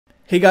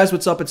Hey guys,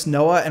 what's up? It's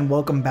Noah and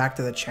welcome back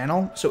to the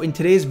channel. So in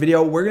today's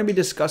video, we're going to be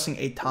discussing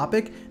a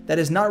topic that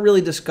is not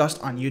really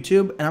discussed on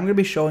YouTube, and I'm going to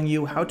be showing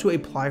you how to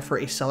apply for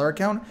a seller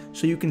account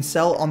so you can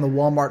sell on the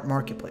Walmart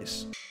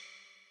marketplace.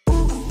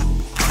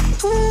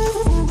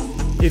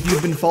 If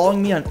you've been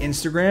following me on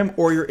Instagram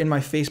or you're in my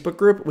Facebook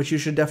group, which you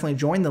should definitely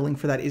join, the link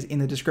for that is in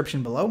the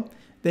description below,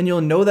 then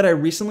you'll know that I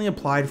recently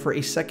applied for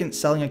a second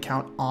selling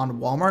account on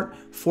Walmart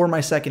for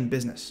my second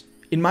business.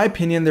 In my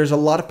opinion, there's a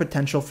lot of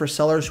potential for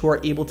sellers who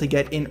are able to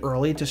get in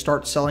early to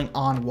start selling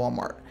on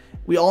Walmart.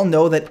 We all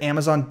know that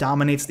Amazon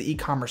dominates the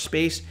e-commerce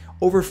space.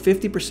 Over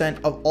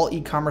 50% of all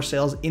e-commerce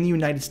sales in the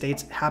United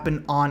States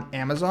happen on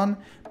Amazon,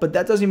 but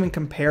that doesn't even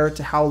compare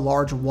to how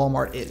large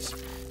Walmart is.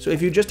 So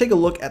if you just take a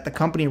look at the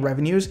company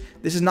revenues,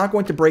 this is not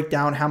going to break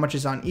down how much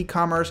is on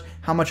e-commerce,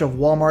 how much of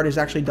Walmart is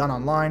actually done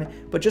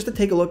online, but just to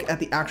take a look at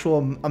the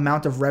actual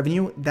amount of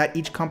revenue that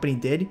each company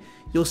did,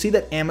 you'll see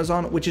that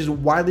Amazon, which is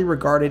widely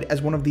regarded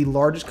as one of the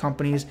largest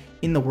companies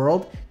in the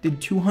world, did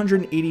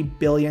 $280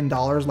 billion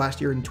last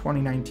year in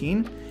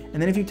 2019.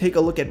 And then if you take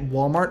a look at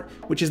Walmart,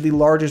 which is the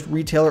largest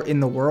retailer in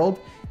the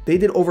world, they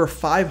did over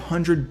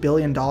 $500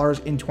 billion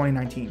in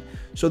 2019.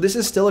 So this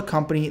is still a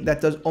company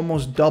that does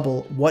almost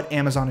double what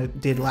Amazon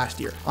did last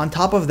year. On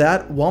top of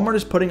that, Walmart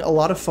is putting a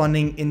lot of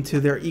funding into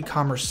their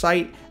e-commerce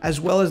site,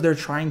 as well as they're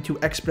trying to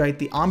expedite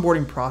the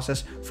onboarding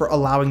process for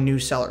allowing new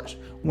sellers.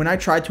 When I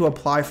tried to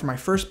apply for my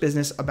first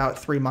business about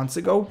 3 months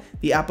ago,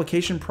 the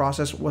application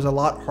process was a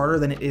lot harder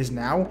than it is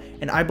now,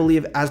 and I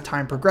believe as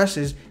time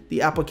progresses,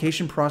 the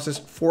application process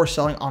for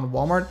selling on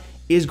Walmart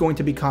is going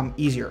to become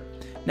easier.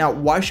 Now,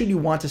 why should you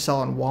want to sell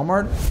on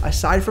Walmart?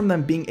 Aside from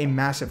them being a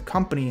massive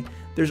company,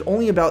 there's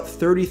only about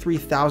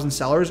 33,000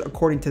 sellers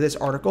according to this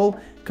article.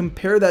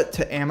 Compare that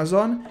to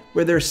Amazon,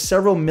 where there's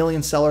several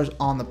million sellers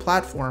on the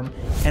platform,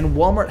 and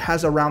Walmart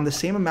has around the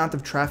same amount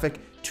of traffic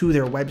to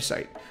their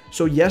website.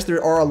 So yes,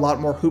 there are a lot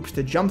more hoops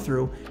to jump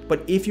through,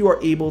 but if you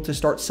are able to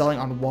start selling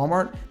on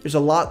Walmart, there's a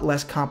lot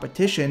less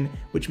competition,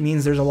 which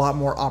means there's a lot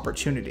more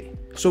opportunity.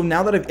 So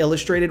now that I've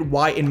illustrated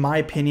why, in my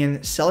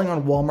opinion, selling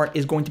on Walmart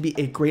is going to be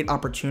a great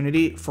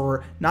opportunity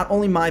for not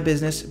only my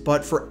business,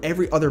 but for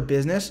every other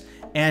business,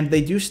 and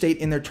they do state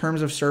in their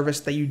terms of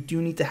service that you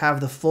do need to have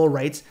the full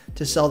rights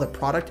to sell the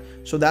product.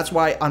 So that's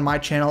why on my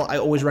channel, I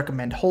always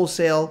recommend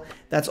wholesale.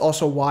 That's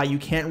also why you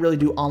can't really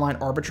do online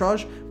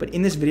arbitrage. But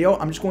in this video,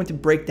 I'm just going to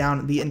break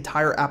down the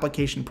entire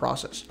application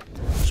process.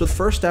 So the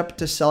first step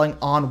to selling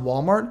on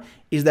Walmart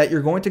is that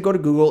you're going to go to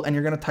Google and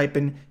you're going to type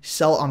in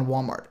sell on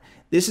Walmart.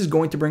 This is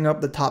going to bring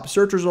up the top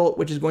search result,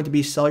 which is going to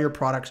be sell your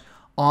products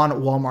on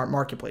Walmart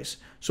Marketplace.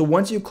 So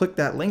once you click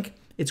that link,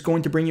 it's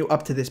going to bring you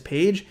up to this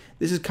page.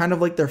 This is kind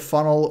of like their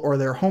funnel or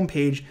their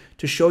homepage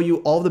to show you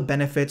all the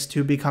benefits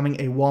to becoming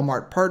a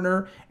Walmart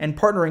partner and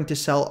partnering to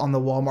sell on the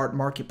Walmart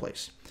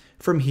Marketplace.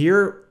 From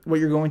here, what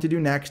you're going to do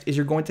next is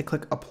you're going to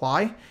click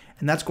apply,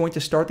 and that's going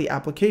to start the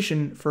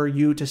application for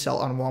you to sell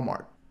on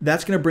Walmart.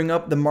 That's going to bring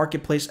up the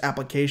marketplace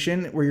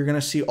application where you're going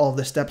to see all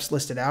the steps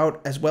listed out,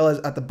 as well as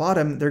at the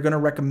bottom, they're going to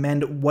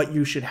recommend what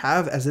you should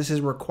have, as this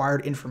is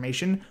required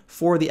information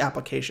for the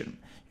application.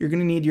 You're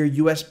going to need your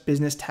US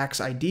business tax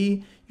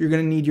ID. You're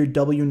going to need your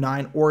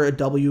W-9 or a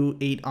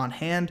W-8 on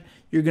hand.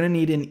 You're going to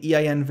need an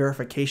EIN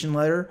verification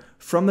letter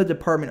from the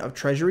Department of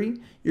Treasury.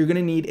 You're going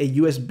to need a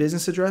US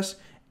business address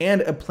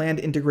and a planned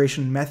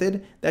integration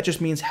method. That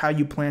just means how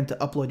you plan to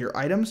upload your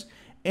items.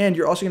 And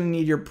you're also going to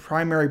need your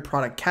primary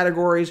product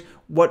categories,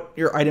 what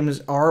your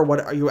items are,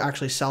 what are you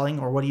actually selling,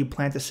 or what do you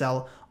plan to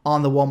sell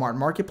on the Walmart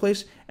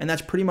Marketplace. And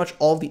that's pretty much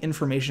all the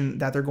information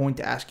that they're going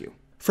to ask you.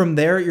 From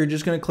there, you're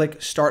just going to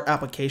click Start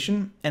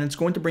Application, and it's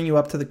going to bring you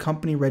up to the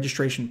company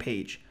registration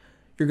page.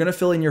 You're going to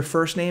fill in your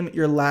first name,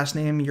 your last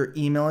name, your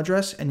email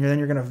address, and then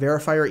you're going to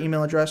verify your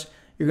email address.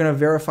 You're going to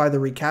verify the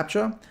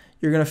reCAPTCHA.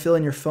 You're going to fill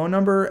in your phone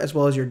number as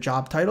well as your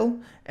job title,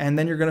 and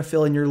then you're going to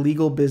fill in your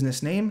legal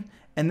business name.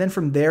 And then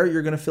from there,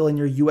 you're going to fill in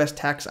your US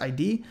tax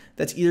ID.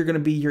 That's either going to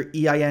be your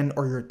EIN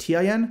or your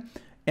TIN.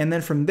 And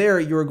then from there,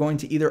 you're going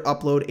to either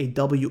upload a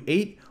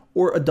W-8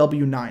 or a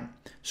W-9.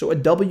 So a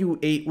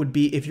W-8 would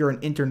be if you're an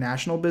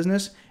international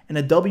business, and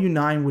a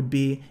W-9 would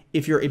be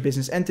if you're a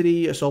business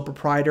entity, a sole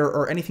proprietor,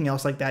 or anything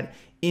else like that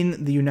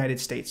in the United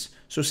States.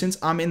 So since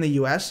I'm in the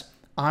US,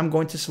 I'm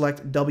going to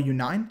select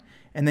W-9,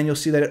 and then you'll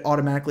see that it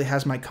automatically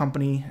has my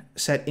company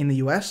set in the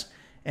US.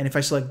 And if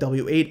I select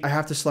W-8, I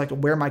have to select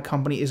where my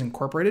company is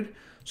incorporated.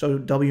 So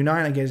W-9,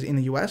 I guess, is in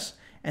the US.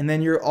 And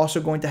then you're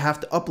also going to have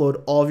to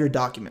upload all of your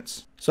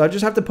documents. So I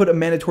just have to put a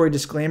mandatory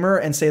disclaimer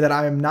and say that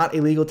I am not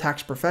a legal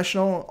tax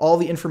professional. All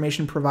the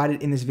information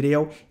provided in this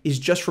video is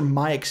just from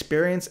my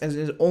experience and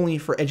is only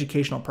for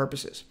educational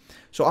purposes.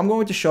 So I'm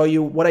going to show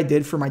you what I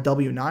did for my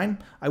W-9.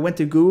 I went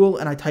to Google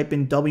and I typed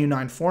in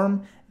W-9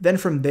 form. Then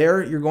from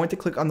there, you're going to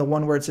click on the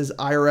one where it says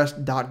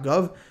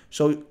irs.gov.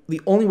 So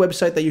the only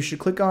website that you should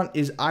click on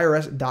is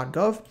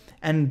irs.gov.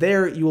 And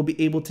there you will be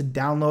able to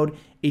download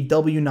a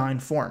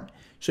W-9 form.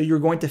 So you're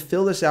going to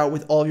fill this out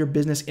with all of your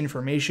business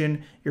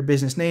information, your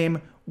business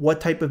name,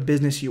 what type of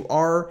business you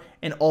are,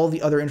 and all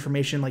the other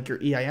information like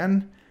your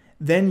EIN.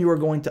 Then you are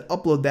going to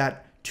upload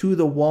that to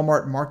the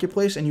Walmart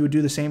marketplace, and you would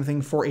do the same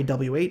thing for a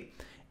W-8.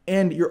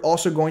 And you're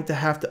also going to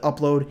have to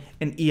upload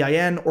an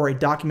EIN or a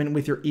document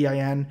with your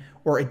EIN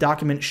or a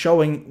document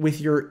showing with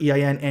your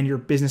EIN and your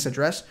business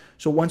address.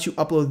 So once you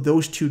upload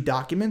those two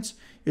documents,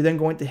 you're then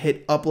going to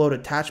hit upload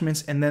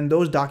attachments, and then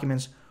those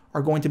documents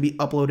are going to be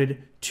uploaded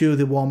to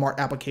the Walmart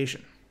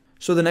application.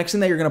 So the next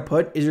thing that you're going to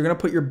put is you're going to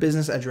put your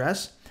business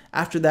address.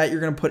 After that, you're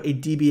going to put a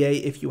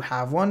DBA if you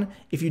have one.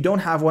 If you don't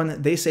have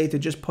one, they say to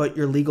just put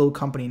your legal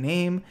company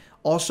name.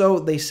 Also,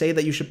 they say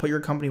that you should put your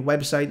company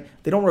website.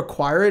 They don't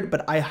require it,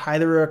 but I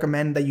highly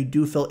recommend that you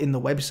do fill in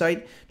the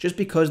website, just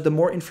because the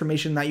more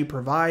information that you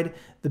provide,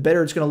 the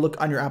better it's going to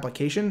look on your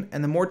application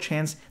and the more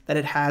chance that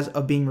it has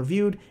of being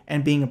reviewed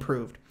and being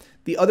approved.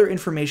 The other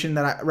information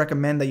that I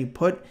recommend that you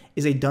put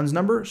is a DUNS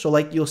number. So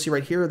like you'll see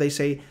right here, they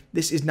say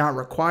this is not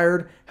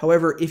required.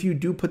 However, if you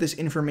do put this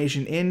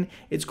information in,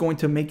 it's going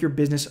to make your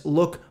business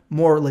look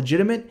more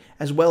legitimate,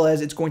 as well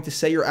as it's going to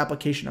set your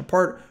application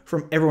apart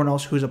from everyone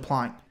else who's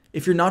applying.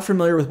 If you're not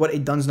familiar with what a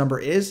DUNS number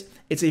is,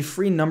 it's a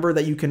free number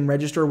that you can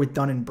register with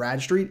Dun &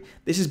 Bradstreet.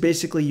 This is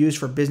basically used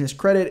for business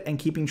credit and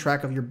keeping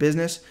track of your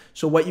business.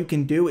 So what you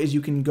can do is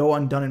you can go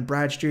on Dun &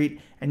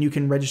 Bradstreet and you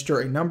can register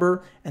a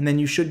number, and then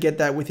you should get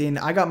that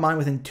I got mine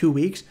within 2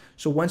 weeks.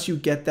 So once you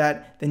get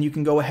that, then you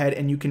can go ahead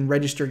and you can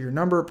register your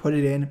number, put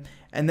it in,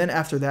 and then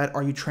after that,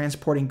 are you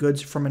transporting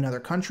goods from another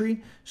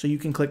country? So you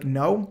can click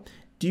no.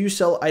 Do you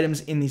sell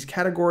items in these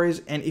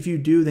categories? And if you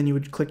do, then you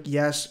would click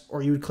yes,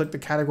 or you would click the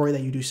category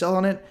that you do sell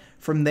on it.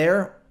 From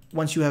there,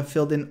 once you have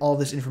filled in all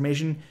this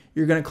information,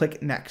 you're going to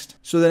click next.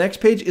 So the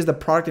next page is the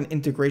product and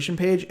integration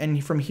page.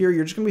 And from here,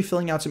 you're just going to be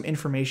filling out some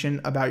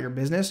information about your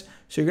business.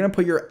 So you're going to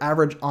put your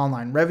average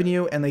online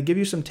revenue, and they give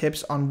you some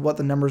tips on what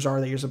the numbers are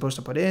that you're supposed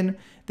to put in.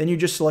 Then you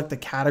just select the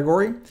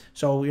category.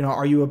 So,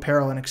 are you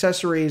apparel and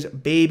accessories,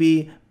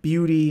 baby,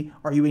 beauty?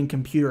 Are you in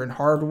computer and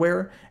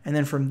hardware? And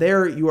then from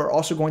there, you are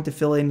also going to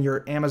fill in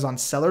your Amazon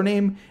seller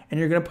name, and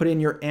you're going to put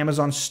in your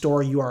Amazon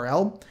store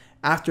URL.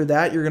 After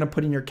that, you're going to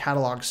put in your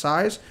catalog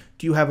size.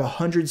 Do you have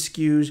 100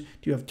 SKUs?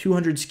 Do you have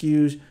 200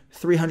 SKUs,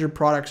 300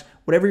 products?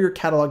 Whatever your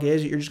catalog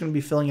is, you're just going to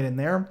be filling it in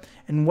there.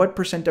 And what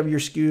percent of your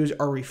SKUs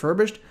are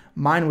refurbished?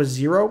 Mine was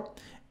 0.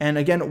 And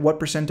again, what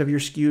percent of your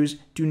SKUs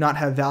do not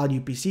have valid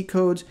UPC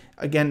codes?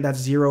 Again, that's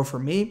 0 for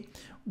me.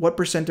 What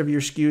percent of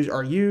your SKUs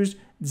are used?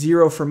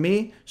 0 for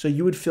me. So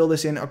you would fill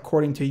this in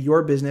according to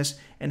your business.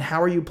 And how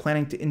are you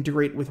planning to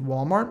integrate with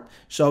Walmart?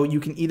 So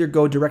you can either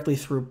go directly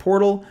through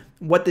portal.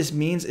 What this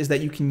means is that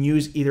you can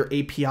use either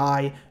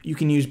API, you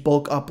can use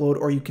bulk upload,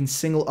 or you can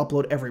single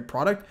upload every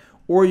product,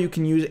 or you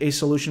can use a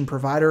solution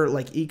provider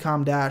like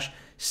Ecom Dash,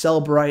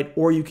 Sellbrite,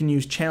 or you can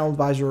use Channel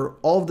Advisor,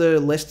 all of the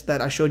lists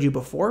that I showed you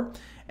before.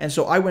 And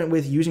so I went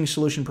with using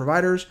solution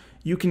providers.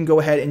 You can go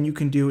ahead and you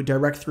can do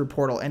direct through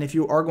portal. And if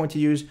you are going to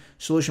use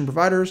solution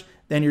providers,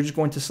 then you're just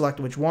going to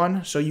select which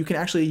one. So you can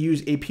actually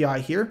use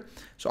API here.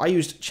 So I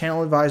used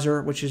Channel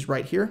Advisor, which is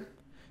right here,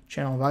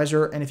 Channel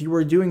Advisor. And if you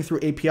were doing through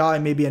API,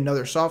 maybe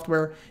another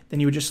software,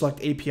 then you would just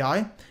select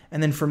API.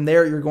 And then from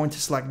there, you're going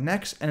to select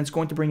next, and it's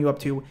going to bring you up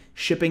to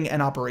shipping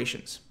and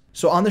operations.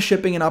 So on the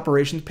shipping and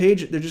operations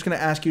page, they're just going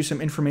to ask you some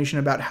information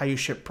about how you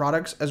ship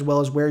products, as well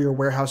as where your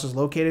warehouse is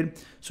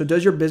located. So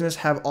does your business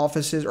have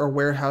offices or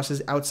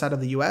warehouses outside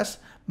of the US?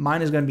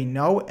 Mine is going to be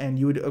no, and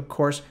you would of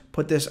course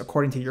put this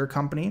according to your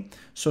company.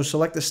 So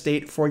select the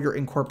state for your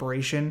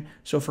incorporation.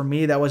 So for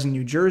me, that was in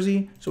New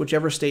Jersey. So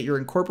whichever state you're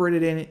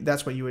incorporated in,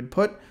 that's what you would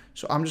put.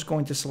 So I'm just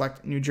going to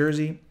select New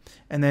Jersey,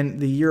 and then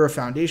the year of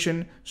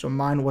foundation. So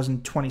mine was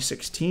in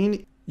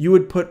 2016. You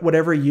would put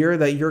whatever year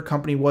that your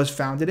company was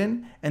founded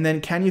in. And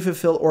then can you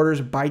fulfill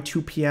orders by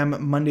 2 p.m.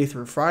 Monday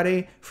through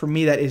Friday? For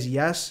me, that is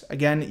yes.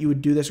 Again, you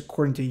would do this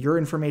according to your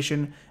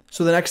information.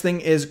 So the next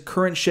thing is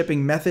current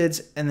shipping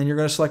methods, and then you're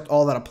going to select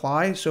all that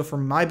apply. So for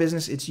my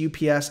business, it's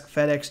UPS,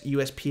 FedEx,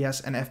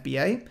 USPS, and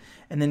FBA.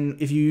 And then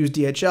if you use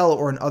DHL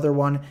or another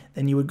one,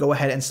 then you would go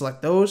ahead and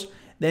select those.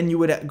 Then you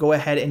would go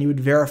ahead and you would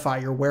verify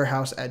your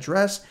warehouse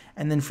address.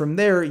 And then from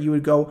there, you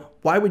would go,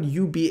 why would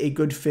you be a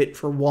good fit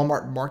for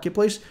Walmart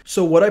Marketplace?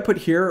 So what I put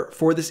here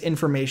for this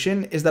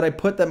information is that I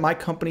put that my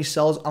company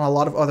sells on a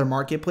lot of other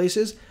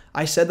marketplaces.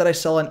 I said that I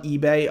sell on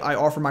eBay. I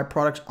offer my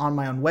products on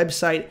my own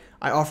website.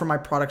 I offer my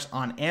products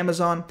on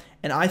Amazon.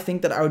 And I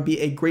think that I would be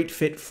a great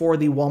fit for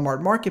the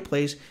Walmart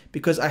Marketplace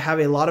because I have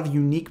a lot of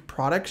unique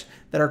products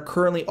that are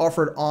currently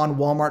offered on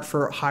Walmart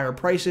for higher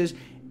prices.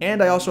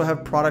 And I also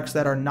have products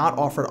that are not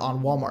offered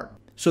on Walmart.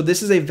 So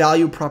this is a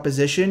value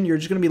proposition. You're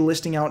just going to be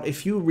listing out a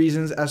few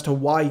reasons as to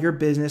why your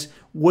business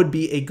would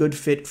be a good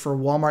fit for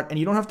Walmart. And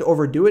you don't have to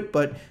overdo it,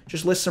 but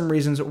just list some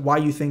reasons why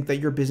you think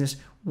that your business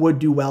would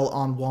do well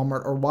on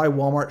Walmart or why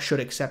Walmart should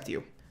accept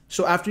you.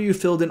 So after you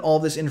filled in all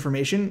this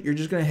information, you're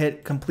just going to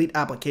hit complete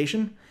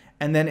application,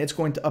 and then it's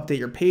going to update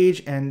your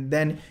page, and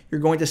then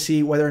you're going to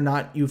see whether or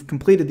not you've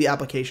completed the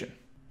application.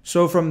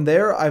 So from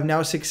there, I've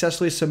now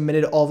successfully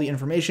submitted all the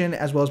information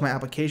as well as my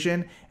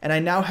application, and I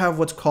now have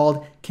what's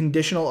called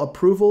conditional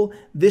approval.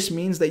 This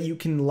means that you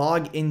can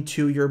log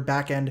into your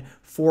backend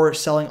for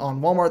selling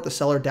on Walmart, the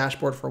seller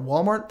dashboard for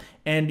Walmart,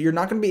 and you're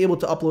not going to be able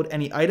to upload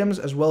any items,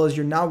 as well as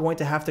you're now going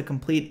to have to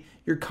complete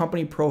your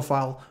company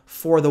profile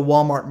for the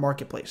Walmart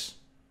marketplace.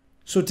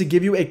 So to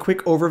give you a quick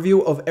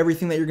overview of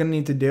everything that you're going to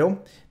need to do,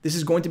 this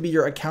is going to be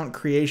your account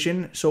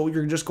creation. So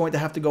you're just going to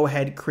have to go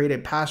ahead, create a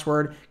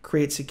password,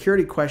 create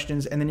security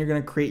questions, and then you're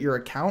going to create your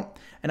account.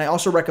 And I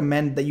also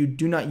recommend that you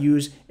do not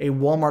use a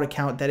Walmart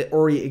account that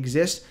already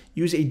exists.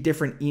 Use a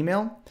different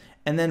email.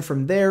 And then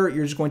from there,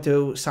 you're just going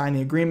to sign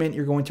the agreement.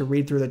 You're going to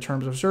read through the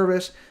terms of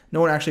service. No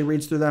one actually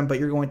reads through them, but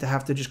you're going to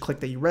have to just click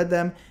that you read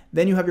them.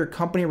 Then you have your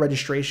company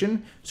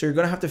registration. So you're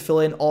going to have to fill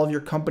in all of your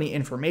company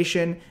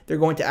information. They're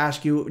going to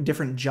ask you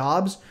different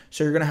jobs.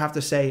 So you're going to have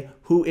to say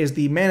who is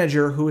the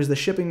manager, who is the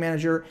shipping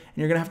manager, and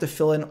you're going to have to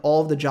fill in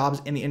all of the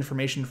jobs in the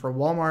information for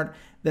Walmart.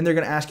 Then they're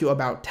going to ask you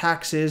about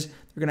taxes.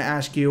 They're going to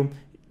ask you,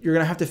 you're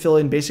going to have to fill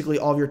in basically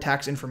all of your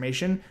tax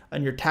information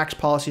and your tax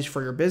policies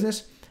for your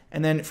business.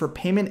 And then for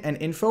payment and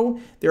info,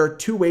 there are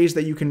two ways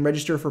that you can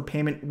register for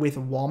payment with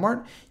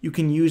Walmart. You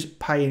can use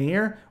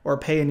Pioneer or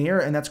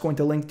Payoneer, and that's going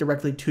to link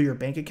directly to your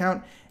bank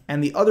account.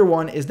 And the other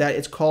one is that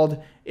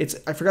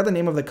I forgot the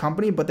name of the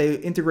company, but they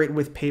integrate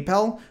with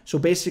PayPal. So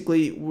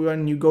basically,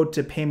 when you go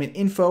to payment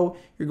info,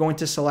 you're going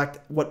to select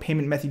what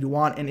payment method you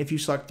want. And if you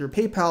select through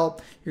PayPal,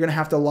 you're going to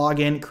have to log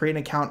in, create an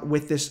account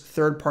with this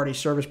third-party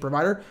service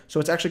provider. So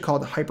it's actually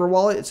called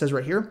Hyperwallet. It says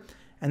right here.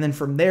 And then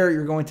from there,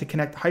 you're going to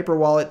connect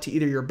Hyperwallet to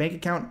either your bank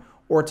account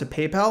or to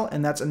PayPal,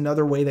 and that's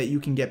another way that you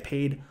can get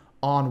paid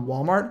on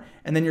Walmart.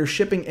 And then your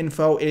shipping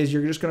info is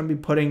you're just going to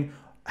be putting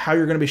how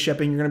you're going to be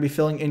shipping. You're going to be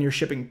filling in your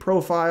shipping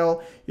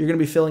profile. You're going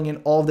to be filling in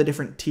all of the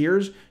different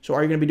tiers. So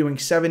are you going to be doing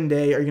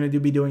 7-day? Are you going to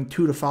be doing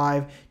 2 to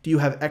 5? Do you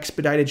have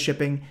expedited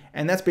shipping?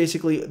 And that's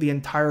basically the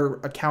entire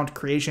account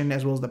creation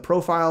as well as the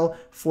profile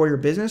for your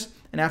business.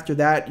 And after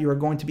that, you are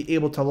going to be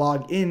able to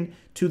log in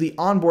to the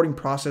onboarding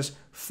process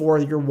for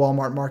your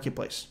Walmart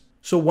marketplace.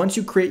 So once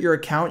you create your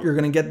account, you're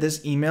going to get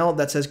this email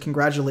that says,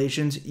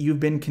 congratulations, you've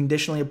been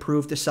conditionally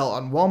approved to sell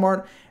on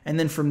Walmart. And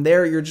then from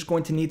there, you're just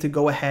going to need to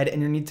go ahead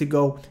and you need to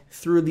go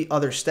through the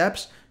other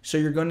steps. So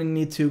you're going to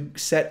need to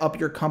set up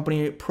your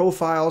company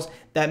profiles.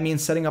 That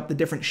means setting up the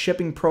different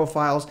shipping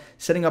profiles,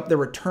 setting up the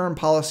return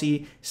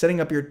policy, setting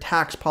up your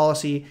tax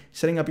policy,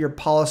 setting up your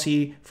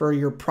policy for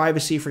your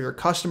privacy for your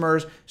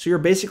customers. So you're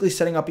basically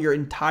setting up your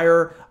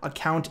entire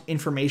account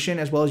information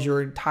as well as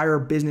your entire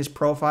business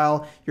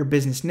profile, your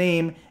business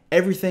name,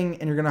 everything,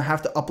 and you're going to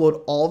have to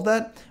upload all of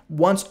that.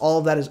 Once all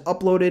of that is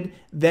uploaded,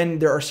 then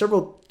there are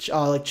several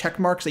check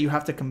marks that you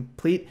have to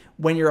complete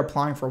when you're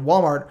applying for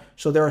Walmart.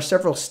 So there are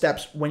several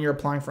steps when you're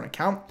applying for an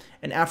account.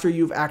 And after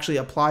you've actually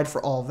applied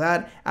for all of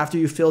that, after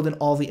you've filled in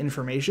all the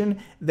information,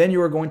 then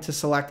you are going to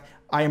select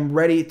I am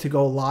ready to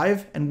go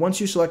live. And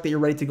once you select that you're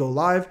ready to go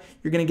live,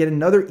 you're going to get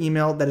another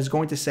email that is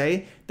going to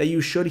say that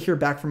you should hear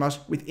back from us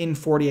within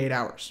 48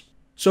 hours.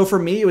 So for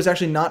me, it was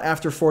actually not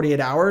after 48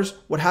 hours.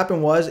 What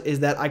happened is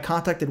that I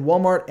contacted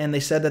Walmart and they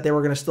said that they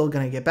were still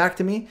going to get back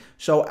to me.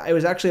 So it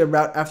was actually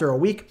about after a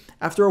week.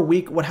 After a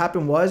week, what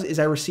happened is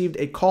I received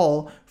a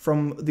call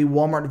from the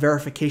Walmart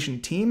verification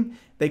team.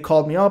 They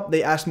called me up.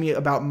 They asked me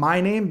about my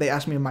name. They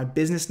asked me my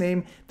business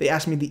name. They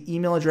asked me the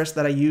email address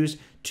that I used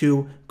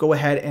to go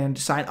ahead and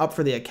sign up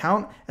for the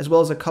account, as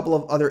well as a couple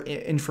of other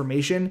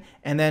information.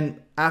 And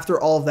then after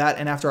all of that,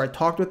 and after I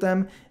talked with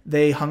them,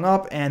 they hung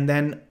up, and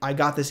then I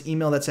got this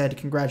email that said,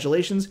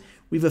 congratulations,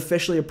 we've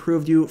officially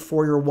approved you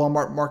for your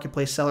Walmart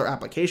Marketplace seller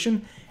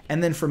application.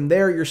 And then from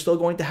there, you're still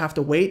going to have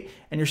to wait,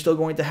 and you're still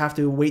going to have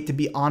to wait to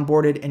be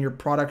onboarded, and your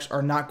products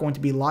are not going to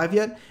be live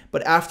yet.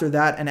 But after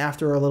that, and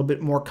after a little bit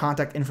more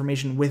contact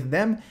information with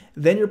them,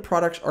 then your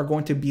products are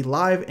going to be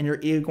live, and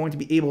you're going to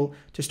be able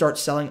to start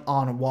selling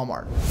on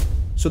Walmart.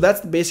 So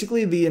that's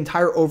basically the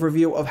entire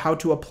overview of how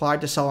to apply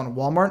to sell on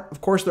Walmart.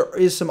 Of course, there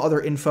is some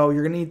other info.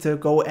 You're going to need to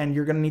go and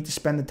you're going to need to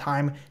spend the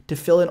time to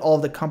fill in all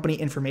of the company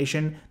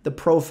information, the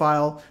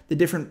profile, the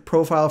different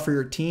profile for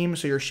your team,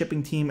 so your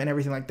shipping team and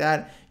everything like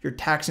that, your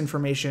tax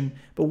information.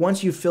 But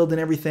once you've filled in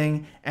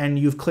everything and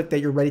you've clicked that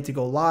you're ready to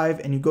go live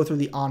and you go through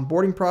the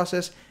onboarding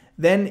process,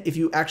 then if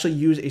you actually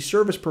use a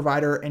service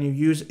provider and you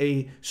use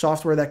a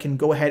software that can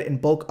go ahead and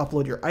bulk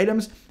upload your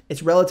items,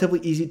 it's relatively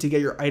easy to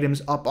get your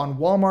items up on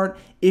Walmart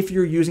if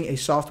you're using a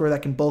software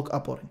that can bulk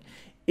uploading.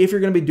 If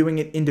you're going to be doing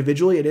it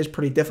individually, it is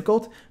pretty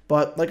difficult.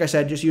 But like I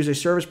said, just use a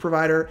service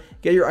provider,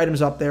 get your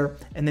items up there,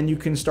 and then you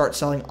can start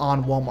selling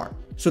on Walmart.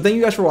 So thank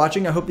you guys for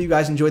watching. I hope that you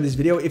guys enjoyed this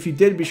video. If you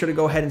did, be sure to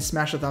go ahead and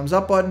smash the thumbs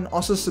up button.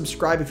 Also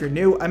subscribe if you're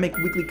new. I make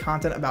weekly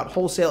content about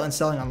wholesale and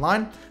selling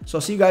online. So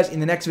I'll see you guys in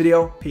the next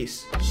video.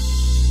 Peace.